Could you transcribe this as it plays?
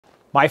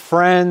My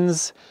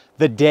friends,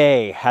 the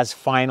day has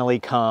finally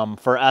come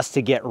for us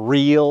to get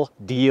real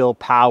deal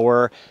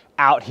power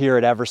out here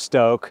at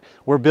Everstoke.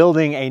 We're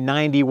building a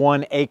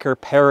 91-acre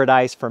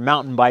paradise for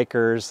mountain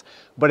bikers,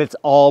 but it's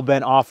all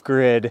been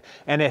off-grid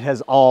and it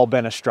has all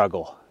been a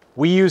struggle.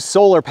 We use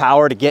solar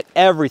power to get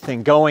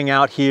everything going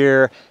out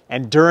here,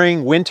 and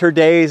during winter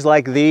days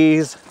like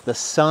these, the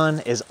sun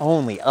is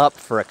only up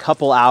for a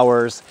couple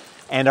hours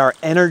and our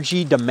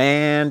energy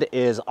demand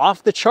is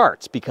off the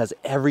charts because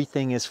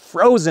everything is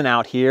frozen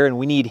out here and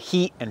we need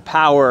heat and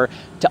power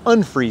to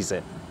unfreeze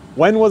it.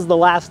 When was the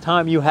last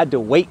time you had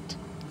to wait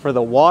for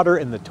the water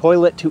in the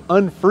toilet to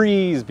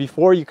unfreeze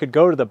before you could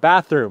go to the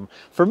bathroom?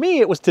 For me,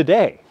 it was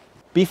today.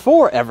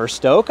 Before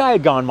Everstoke, I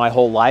had gone my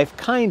whole life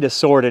kinda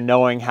sorta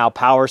knowing how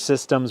power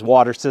systems,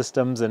 water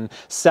systems, and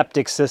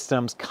septic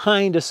systems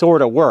kinda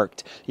sorta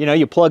worked. You know,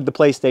 you plug the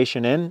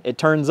PlayStation in, it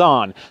turns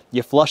on.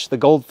 You flush the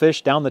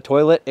goldfish down the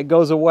toilet, it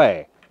goes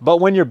away. But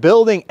when you're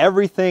building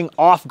everything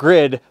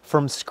off-grid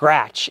from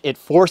scratch, it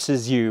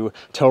forces you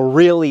to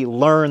really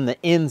learn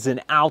the ins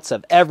and outs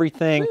of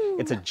everything.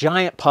 It's a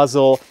giant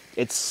puzzle.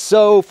 It's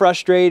so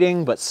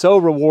frustrating, but so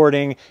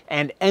rewarding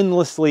and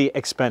endlessly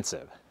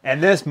expensive.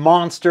 And this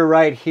monster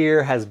right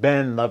here has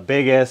been the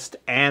biggest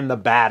and the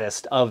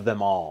baddest of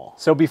them all.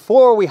 So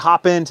before we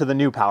hop into the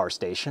new power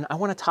station, I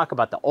want to talk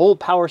about the old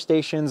power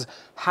stations,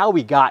 how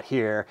we got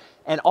here,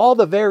 and all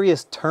the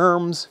various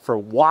terms for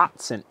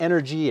watts and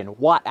energy and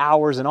watt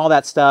hours and all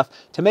that stuff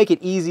to make it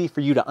easy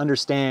for you to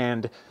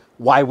understand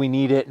why we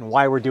need it and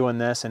why we're doing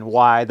this and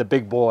why the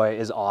big boy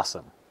is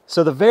awesome.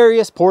 So the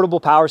various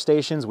portable power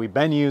stations we've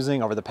been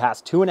using over the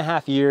past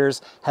 2.5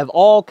 years have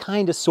all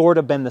kind of sort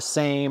of been the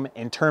same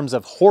in terms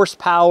of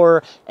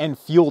horsepower and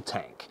fuel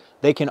tank.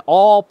 They can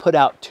all put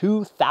out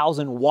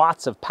 2,000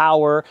 watts of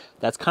power.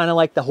 That's kind of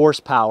like the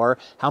horsepower,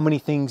 how many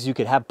things you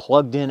could have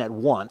plugged in at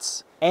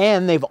once.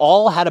 And they've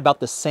all had about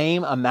the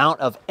same amount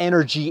of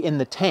energy in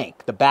the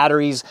tank. The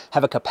batteries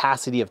have a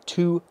capacity of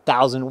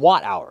 2,000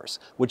 watt hours,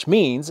 which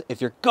means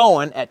if you're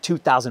going at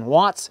 2,000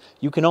 watts,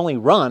 you can only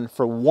run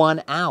for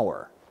 1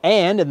 hour.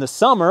 And in the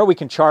summer, we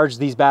can charge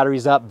these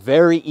batteries up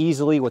very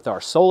easily with our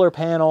solar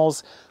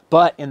panels.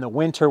 But in the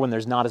winter, when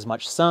there's not as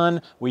much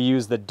sun, we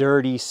use the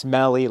dirty,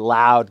 smelly,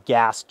 loud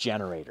gas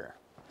generator.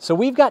 So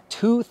we've got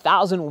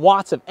 2,000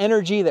 watts of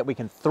energy that we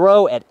can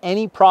throw at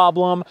any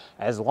problem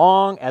as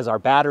long as our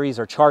batteries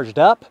are charged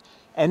up.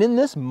 And in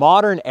this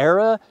modern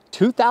era,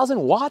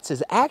 2,000 watts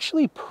is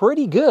actually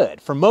pretty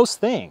good for most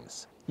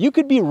things. You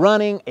could be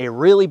running a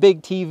really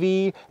big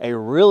TV, a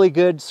really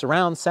good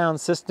surround sound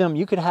system.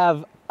 You could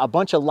have a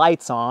bunch of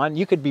lights on.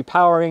 You could be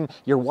powering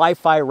your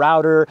Wi-Fi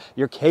router,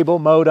 your cable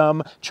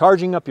modem,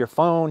 charging up your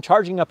phone,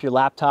 charging up your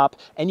laptop,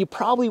 and you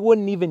probably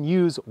wouldn't even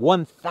use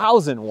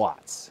 1,000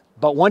 watts.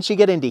 But once you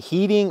get into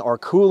heating or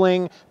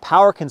cooling,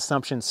 power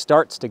consumption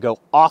starts to go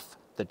off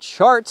the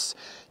charts.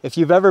 If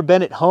you've ever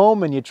been at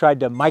home and you tried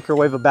to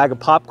microwave a bag of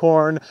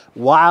popcorn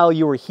while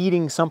you were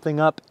heating something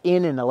up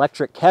in an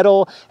electric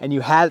kettle and you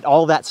had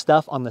all that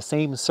stuff on the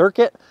same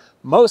circuit,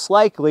 most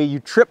likely you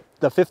tripped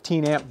the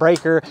 15 amp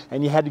breaker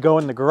and you had to go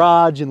in the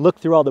garage and look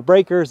through all the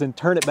breakers and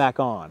turn it back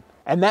on.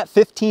 And that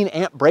 15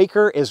 amp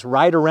breaker is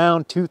right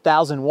around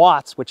 2,000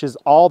 watts, which is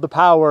all the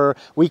power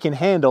we can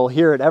handle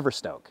here at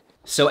Everstoke.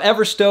 So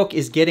Everstoke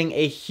is getting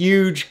a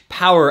huge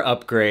power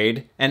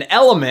upgrade, and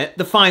Element,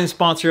 the fine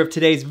sponsor of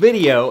today's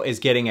video, is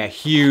getting a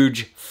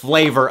huge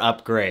flavor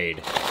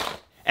upgrade.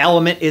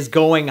 Element is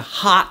going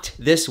hot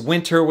this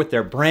winter with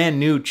their brand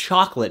new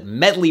chocolate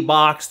medley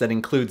box that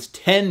includes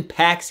 10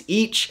 packs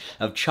each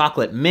of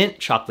chocolate mint,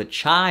 chocolate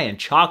chai, and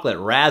chocolate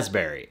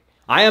raspberry.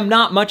 I am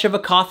not much of a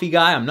coffee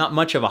guy, I'm not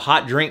much of a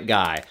hot drink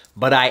guy,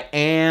 but I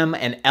am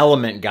an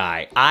Element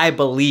guy. I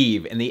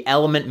believe in the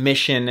Element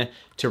mission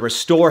to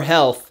restore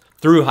health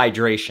through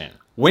hydration.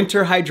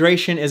 Winter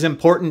hydration is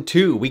important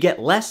too. We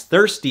get less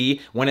thirsty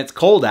when it's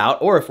cold out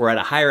or if we're at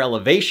a higher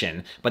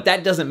elevation, but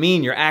that doesn't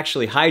mean you're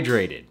actually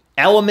hydrated.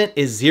 Element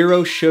is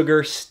zero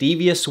sugar,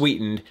 stevia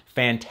sweetened,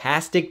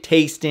 fantastic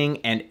tasting,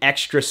 and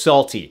extra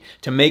salty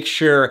to make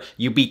sure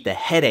you beat the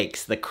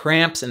headaches, the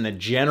cramps, and the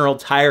general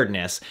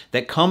tiredness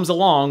that comes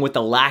along with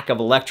the lack of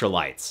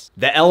electrolytes.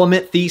 The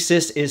Element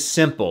thesis is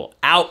simple: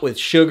 out with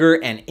sugar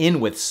and in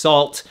with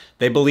salt.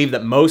 They believe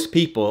that most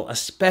people,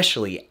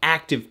 especially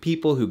active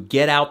people who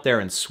get out there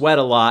and sweat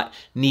a lot,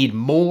 need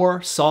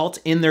more salt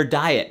in their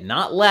diet,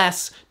 not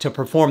less, to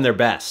perform their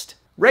best.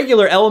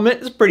 Regular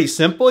Element is pretty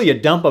simple. You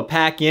dump a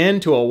pack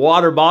into a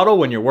water bottle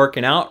when you're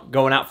working out,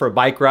 going out for a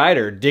bike ride,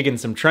 or digging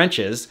some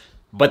trenches.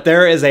 But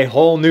there is a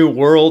whole new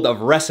world of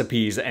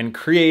recipes and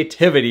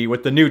creativity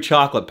with the new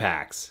chocolate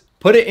packs.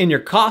 Put it in your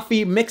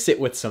coffee, mix it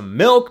with some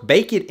milk,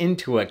 bake it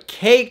into a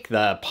cake.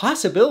 The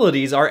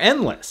possibilities are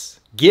endless.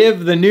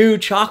 Give the new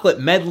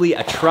chocolate medley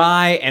a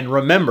try, and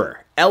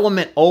remember,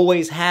 Element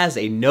always has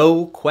a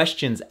no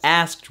questions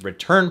asked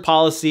return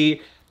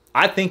policy.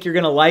 I think you're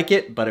gonna like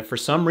it, but if for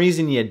some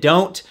reason you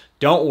don't,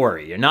 Don't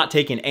worry, you're not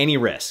taking any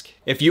risk.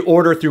 If you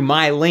order through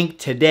my link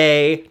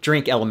today,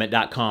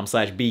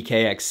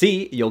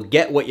 drinkelement.com/BKXC, you'll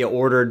get what you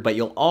ordered, but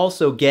you'll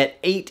also get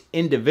 8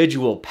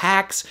 individual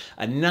packs,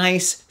 a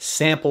nice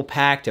sample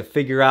pack to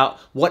figure out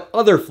what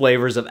other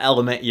flavors of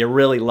Element you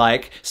really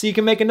like so you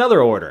can make another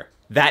order.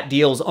 That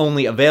deal's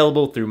only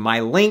available through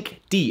my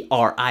link,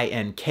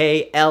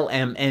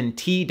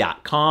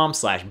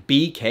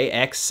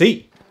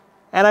 drinklmnt.com/BKXC.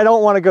 And I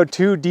don't want to go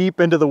too deep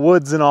into the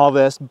woods and all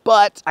this,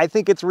 but I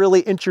think it's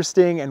really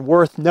interesting and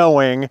worth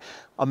knowing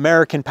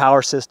American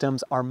power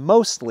systems are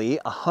mostly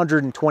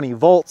 120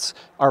 volts,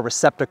 our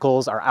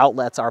receptacles, our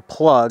outlets, our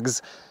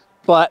plugs,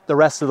 but the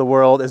rest of the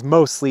world is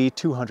mostly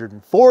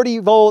 240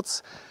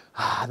 volts.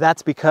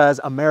 That's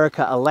because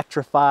America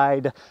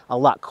electrified a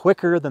lot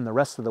quicker than the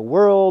rest of the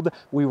world.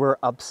 We were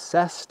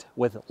obsessed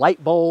with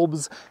light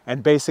bulbs,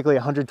 and basically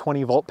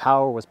 120 volt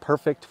power was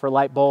perfect for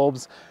light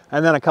bulbs.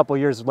 And then a couple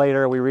years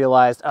later, we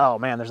realized, oh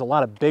man, there's a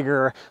lot of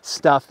bigger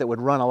stuff that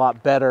would run a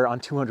lot better on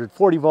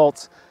 240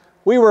 volts.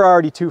 We were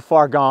already too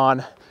far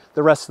gone.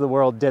 The rest of the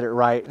world did it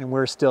right, and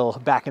we're still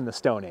back in the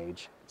Stone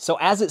Age. So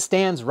as it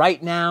stands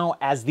right now,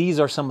 as these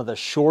are some of the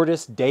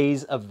shortest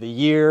days of the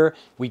year,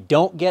 we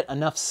don't get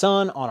enough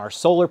sun on our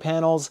solar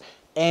panels,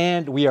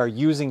 and we are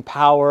using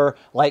power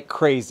like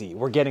crazy.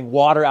 We're getting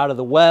water out of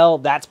the well,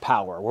 that's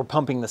power. We're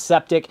pumping the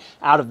septic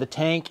out of the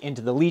tank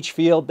into the leach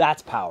field,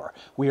 that's power.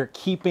 We are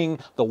keeping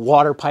the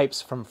water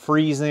pipes from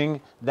freezing,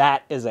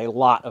 that is a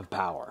lot of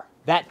power.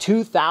 That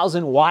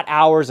 2,000 watt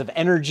hours of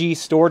energy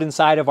stored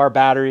inside of our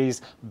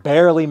batteries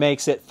barely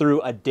makes it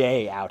through a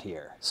day out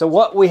here. So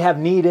what we have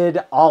needed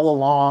all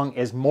along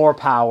is more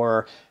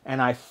power,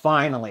 and I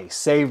finally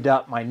saved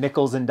up my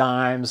nickels and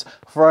dimes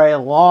for a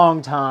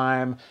long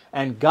time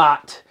and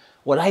got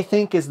what I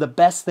think is the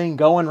best thing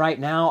going right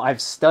now.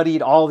 I've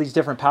studied all these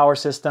different power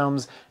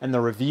systems, and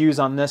the reviews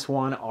on this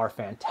one are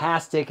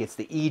fantastic. It's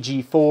the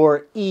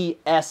EG4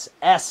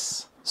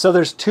 ESS. So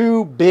there's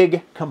 2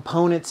 big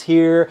components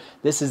here.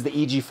 This is the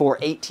EG4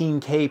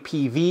 18K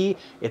PV.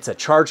 It's a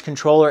charge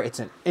controller, it's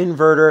an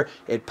inverter.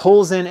 It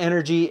pulls in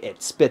energy,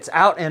 it spits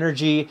out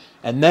energy,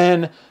 and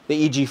then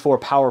the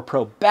EG4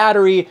 PowerPro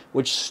Battery,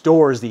 which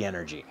stores the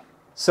energy.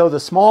 So the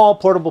small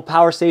portable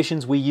power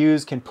stations we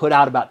use can put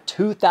out about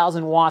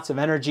 2,000 watts of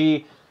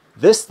energy.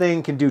 This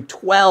thing can do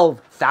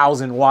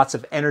 12,000 watts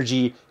of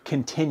energy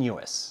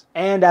continuous.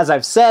 And as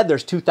I've said,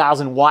 there's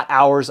 2,000 watt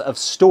hours of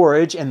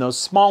storage in those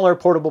smaller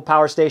portable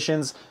power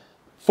stations,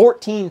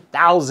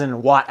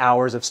 14,000 watt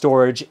hours of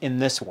storage in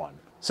this one.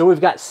 So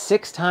we've got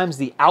 6 times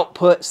the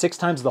output, 6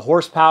 times the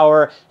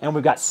horsepower, and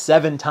we've got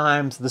 7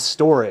 times the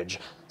storage,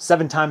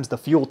 7 times the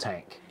fuel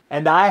tank.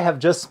 And I have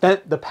just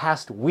spent the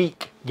past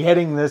week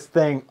getting this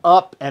thing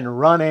up and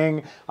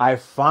running. I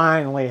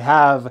finally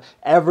have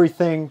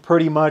everything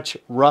pretty much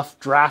rough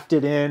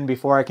drafted in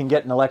before I can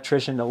get an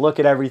electrician to look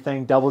at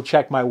everything, double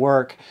check my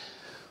work.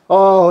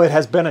 Oh, it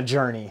has been a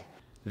journey.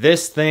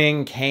 This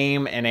thing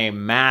came in a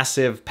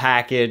massive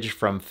package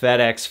from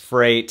FedEx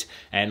Freight,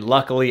 and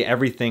luckily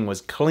everything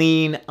was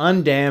clean,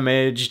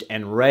 undamaged,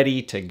 and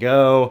ready to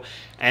go.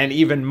 And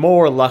even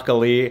more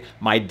luckily,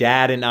 my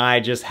dad and I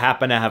just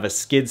happen to have a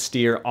skid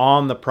steer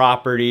on the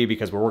property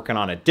because we're working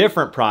on a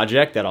different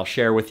project that I'll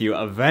share with you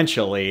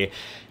eventually.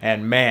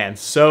 And man,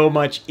 so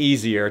much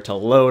easier to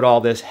load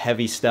all this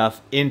heavy stuff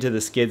into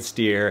the skid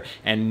steer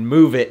and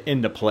move it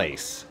into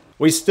place.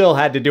 We still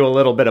had to do a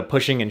little bit of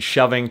pushing and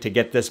shoving to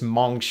get this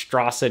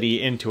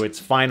monstrosity into its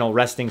final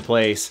resting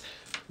place,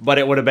 but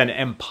it would have been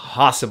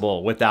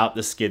impossible without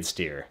the skid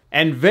steer.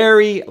 And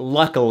very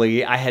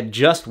luckily, I had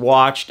just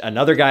watched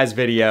another guy's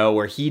video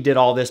where he did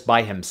all this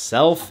by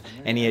himself,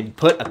 and he had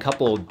put a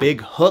couple of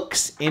big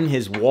hooks in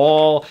his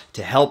wall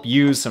to help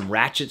use some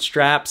ratchet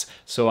straps.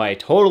 So I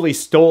totally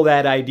stole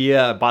that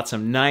idea, bought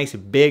some nice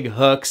big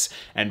hooks,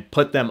 and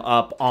put them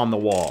up on the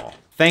wall.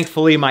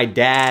 Thankfully, my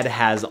dad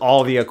has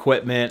all the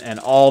equipment and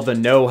all the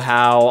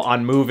know-how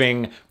on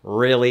moving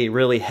really,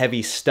 really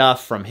heavy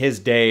stuff from his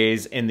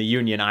days in the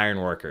Union Iron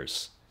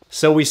Workers.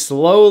 So we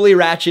slowly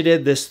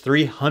ratcheted this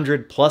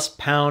 300+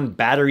 pound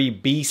battery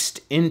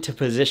beast into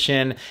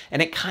position,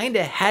 and it kind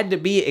of had to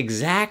be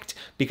exact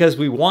because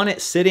we want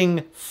it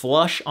sitting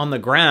flush on the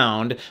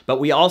ground, but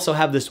we also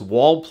have this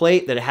wall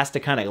plate that it has to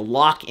kind of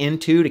lock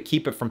into to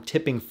keep it from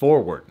tipping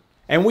forward.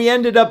 And we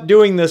ended up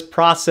doing this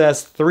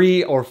process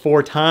 3 or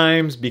 4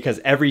 times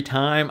because every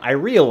time I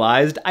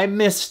realized I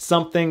missed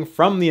something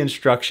from the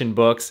instruction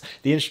books.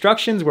 The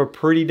instructions were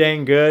pretty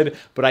dang good,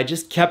 but I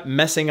just kept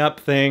messing up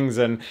things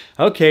and,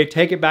 okay,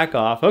 take it back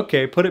off.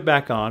 Okay, put it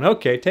back on.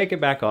 Okay, take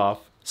it back off.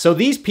 So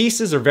these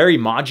pieces are very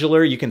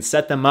modular. You can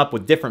set them up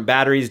with different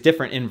batteries,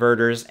 different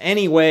inverters.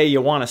 Any way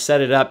you want to set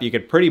it up, you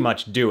could pretty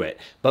much do it.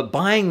 But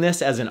buying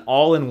this as an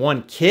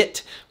all-in-one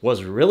kit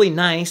was really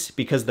nice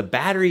because the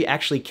battery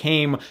actually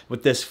came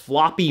with this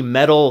floppy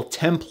metal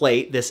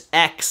template, this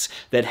X,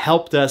 that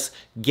helped us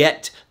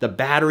get the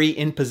battery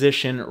in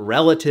position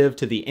relative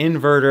to the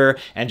inverter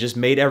and just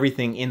made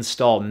everything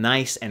install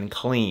nice and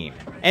clean.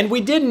 And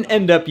we didn't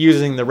end up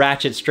using the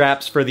ratchet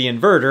straps for the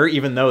inverter,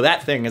 even though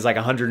that thing is like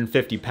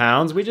 150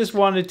 pounds. We We just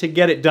wanted to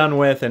get it done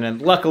with, and then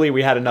luckily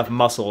we had enough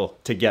muscle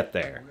to get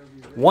there.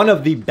 One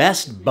of the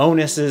best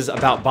bonuses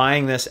about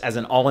buying this as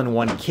an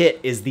all-in-one kit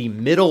is the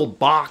middle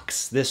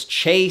box, this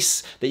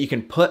chase that you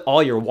can put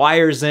all your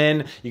wires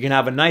in. You can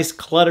have a nice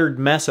cluttered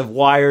mess of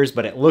wires,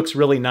 but it looks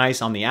really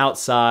nice on the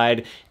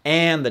outside.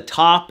 And the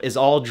top is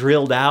all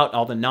drilled out,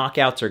 all the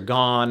knockouts are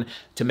gone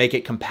to make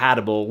it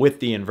compatible with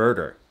the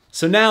inverter.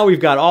 So now we've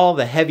got all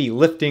the heavy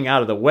lifting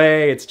out of the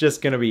way. It's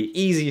just gonna be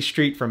easy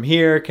street from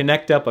here.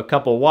 Connect up a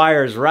couple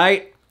wires,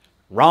 right?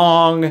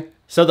 Wrong.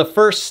 So the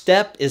first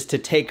step is to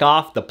take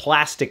off the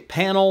plastic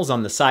panels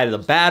on the side of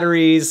the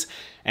batteries.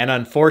 And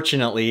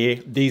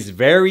unfortunately, these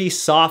very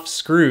soft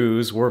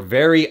screws were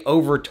very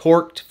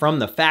over-torqued from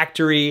the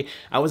factory.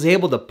 I was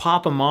able to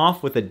pop them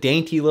off with a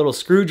dainty little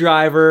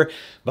screwdriver,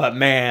 but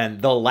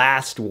man, the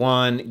last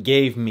one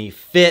gave me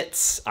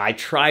fits. I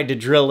tried to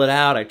drill it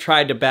out, I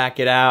tried to back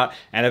it out,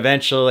 and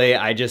eventually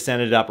I just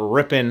ended up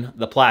ripping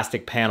the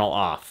plastic panel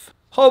off.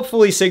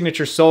 Hopefully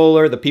Signature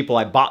Solar, the people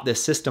I bought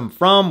this system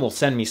from, will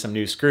send me some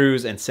new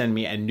screws and send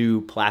me a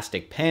new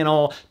plastic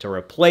panel to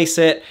replace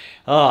it.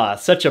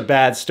 Such a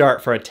bad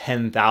start for a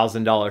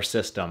 $10,000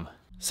 system.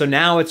 So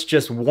now it's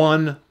just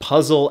one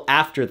puzzle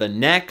after the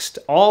next,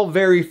 all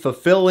very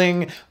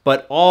fulfilling,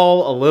 but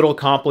all a little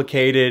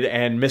complicated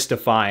and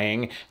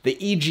mystifying. The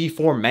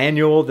EG4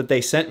 manual that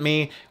they sent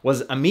me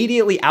was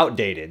immediately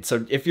outdated.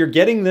 So if you're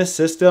getting this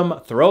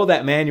system, throw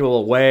that manual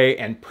away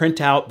and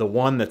print out the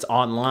one that's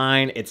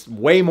online. It's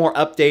way more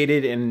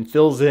updated and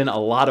fills in a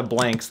lot of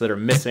blanks that are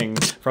missing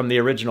from the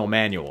original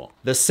manual.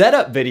 The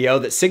setup video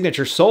that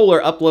Signature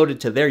Solar uploaded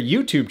to their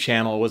YouTube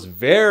channel was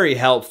very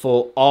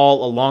helpful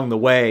all along the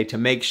way to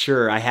make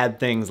sure I had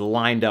things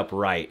lined up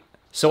right.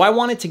 So I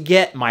wanted to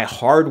get my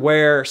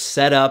hardware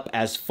set up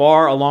as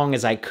far along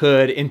as I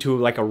could into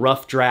like a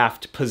rough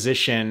draft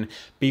position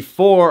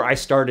before I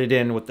started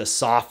in with the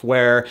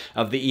software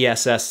of the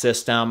ESS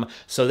system.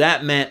 So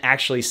that meant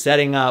actually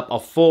setting up a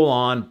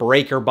full-on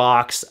breaker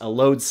box, a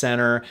load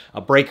center, a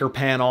breaker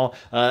panel,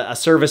 a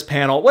service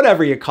panel,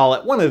 whatever you call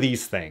it, one of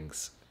these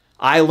things.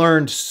 I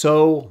learned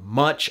so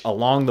much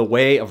along the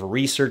way of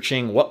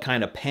researching what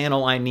kind of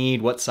panel I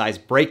need, what size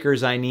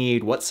breakers I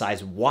need, what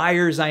size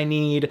wires I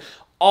need.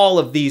 All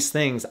of these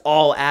things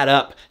all add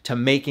up to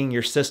making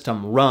your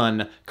system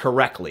run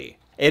correctly.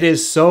 It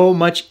is so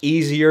much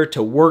easier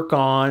to work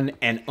on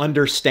and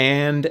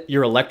understand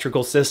your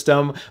electrical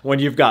system when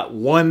you've got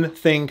one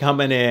thing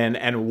coming in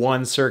and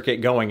one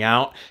circuit going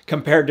out,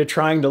 compared to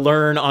trying to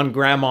learn on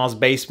grandma's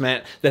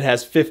basement that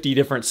has 50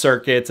 different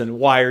circuits and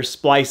wires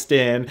spliced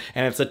in,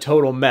 and it's a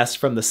total mess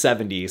from the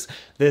 70s.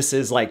 This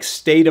is like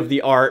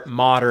state-of-the-art,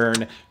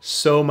 modern,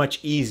 so much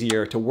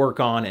easier to work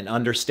on and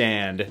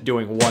understand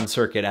doing one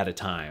circuit at a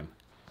time.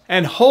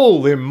 And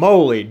holy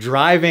moly,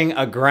 driving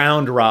a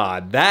ground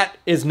rod. That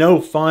is no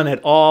fun at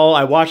all.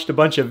 I watched a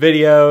bunch of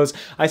videos.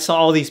 I saw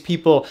all these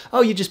people, oh,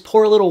 you just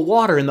pour a little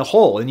water in the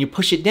hole and you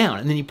push it down,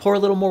 and then you pour a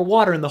little more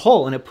water in the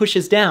hole and it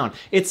pushes down.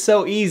 It's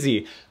so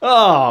easy.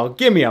 Oh,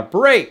 give me a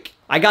break.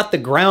 I got the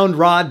ground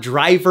rod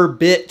driver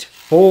bit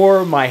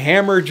for my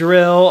hammer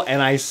drill,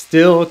 and I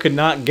still could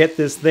not get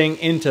this thing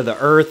into the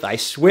earth. I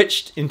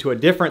switched into a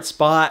different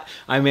spot.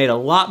 I made a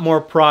lot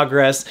more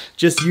progress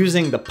just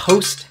using the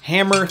post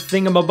hammer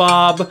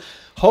thingamabob.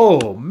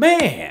 Oh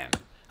man!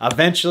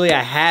 Eventually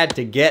I had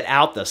to get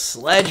out the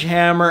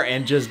sledgehammer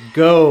and just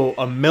go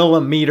a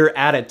millimeter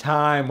at a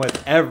time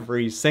with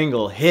every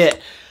single hit.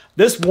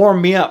 This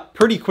warmed me up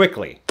pretty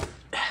quickly.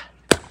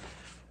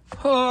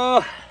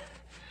 Oh,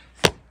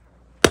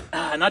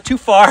 not too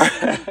far.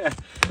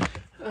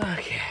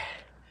 Okay,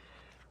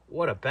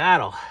 what a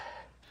battle.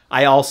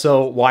 I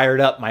also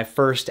wired up my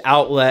first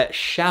outlet.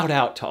 Shout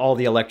out to all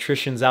the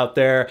electricians out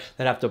there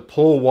that have to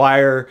pull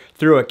wire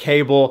through a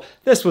cable.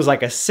 This was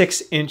like a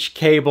 6-inch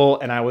cable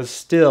and I was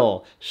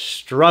still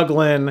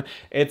struggling.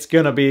 It's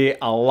gonna be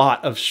a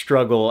lot of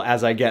struggle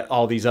as I get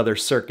all these other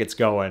circuits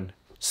going.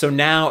 So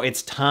now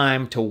it's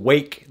time to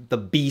wake the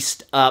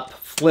beast up,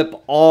 flip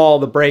all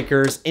the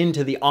breakers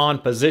into the on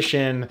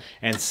position,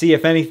 and see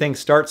if anything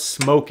starts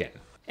smoking.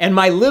 And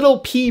my little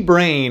pea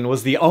brain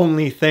was the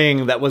only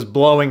thing that was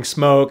blowing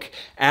smoke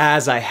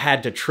as I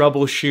had to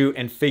troubleshoot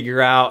and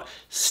figure out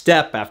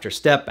step after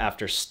step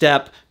after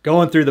step,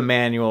 going through the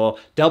manual,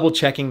 double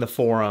checking the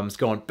forums,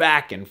 going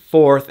back and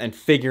forth and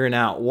figuring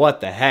out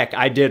what the heck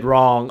I did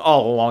wrong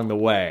all along the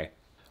way.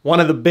 One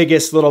of the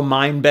biggest little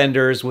mind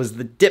benders was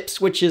the dip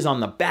switches on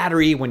the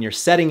battery. When you're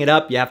setting it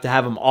up, you have to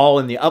have them all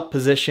in the up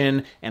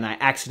position, and I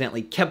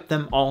accidentally kept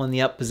them all in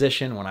the up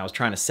position when I was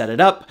trying to set it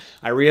up.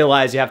 I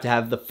realized you have to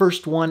have the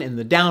first one in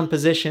the down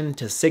position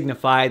to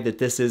signify that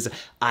this is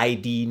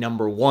ID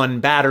number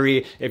 1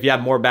 battery. If you have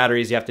more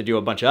batteries, you have to do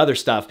a bunch of other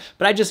stuff,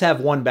 but I just have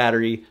one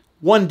battery,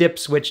 one dip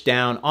switch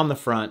down on the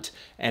front,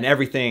 and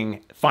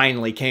everything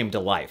finally came to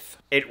life.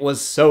 It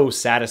was so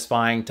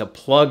satisfying to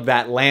plug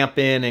that lamp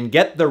in and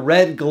get the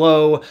red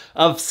glow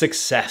of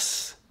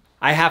success.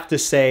 I have to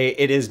say,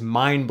 it is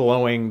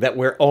mind-blowing that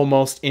we're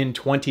almost in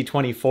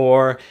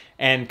 2024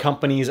 and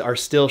companies are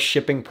still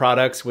shipping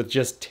products with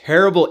just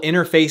terrible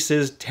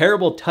interfaces,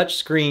 terrible touch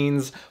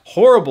screens,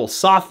 horrible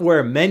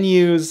software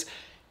menus.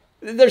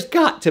 There's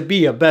got to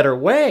be a better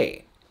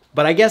way.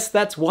 But I guess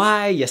that's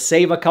why you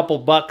save a couple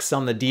bucks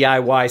on the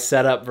DIY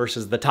setup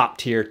versus the top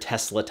tier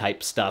Tesla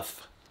type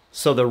stuff.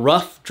 So the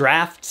rough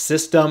draft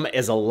system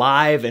is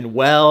alive and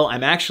well.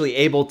 I'm actually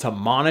able to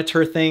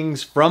monitor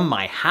things from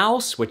my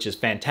house, which is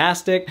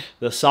fantastic.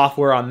 The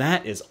software on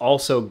that is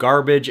also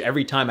garbage.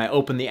 Every time I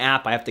open the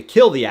app, I have to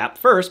kill the app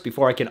first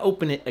before I can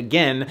open it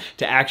again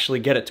to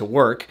actually get it to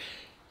work.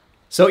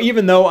 So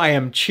even though I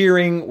am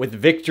cheering with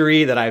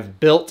victory that I've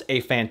built a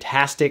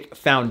fantastic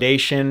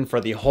foundation for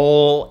the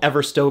whole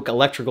Everstoke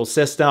electrical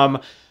system,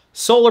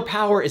 solar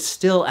power is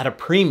still at a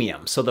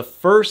premium. So the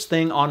first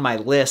thing on my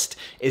list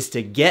is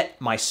to get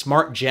my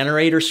smart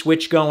generator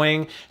switch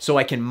going so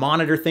I can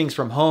monitor things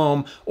from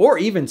home, or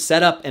even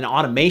set up an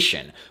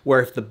automation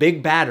where if the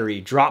big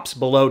battery drops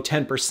below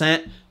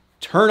 10%,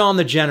 turn on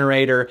the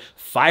generator,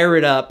 fire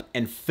it up,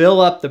 and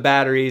fill up the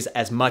batteries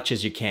as much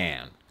as you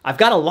can. I've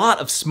got a lot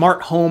of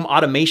smart home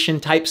automation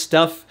type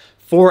stuff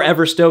for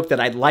Everstoke that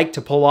I'd like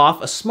to pull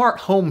off, a smart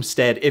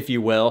homestead, if you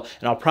will,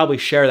 and I'll probably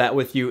share that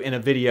with you in a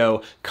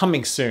video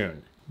coming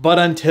soon. But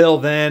until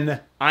then,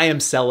 I am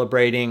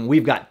celebrating.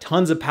 We've got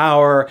tons of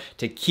power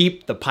to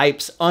keep the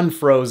pipes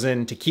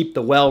unfrozen, to keep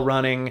the well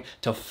running,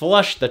 to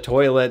flush the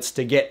toilets,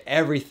 to get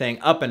everything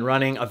up and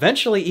running,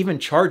 eventually even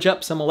charge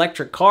up some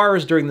electric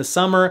cars during the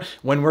summer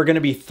when we're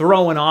gonna be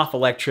throwing off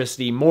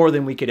electricity more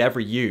than we could ever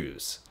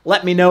use.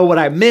 Let me know what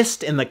I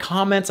missed in the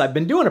comments. I've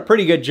been doing a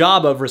pretty good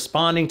job of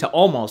responding to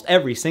almost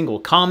every single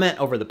comment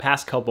over the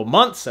past couple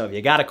months, so if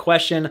you got a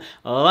question,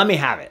 let me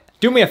have it.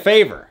 Do me a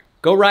favor.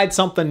 Go ride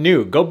something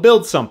new, go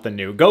build something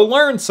new, go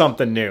learn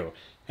something new,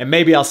 and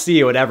maybe I'll see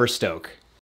you at Everstoke.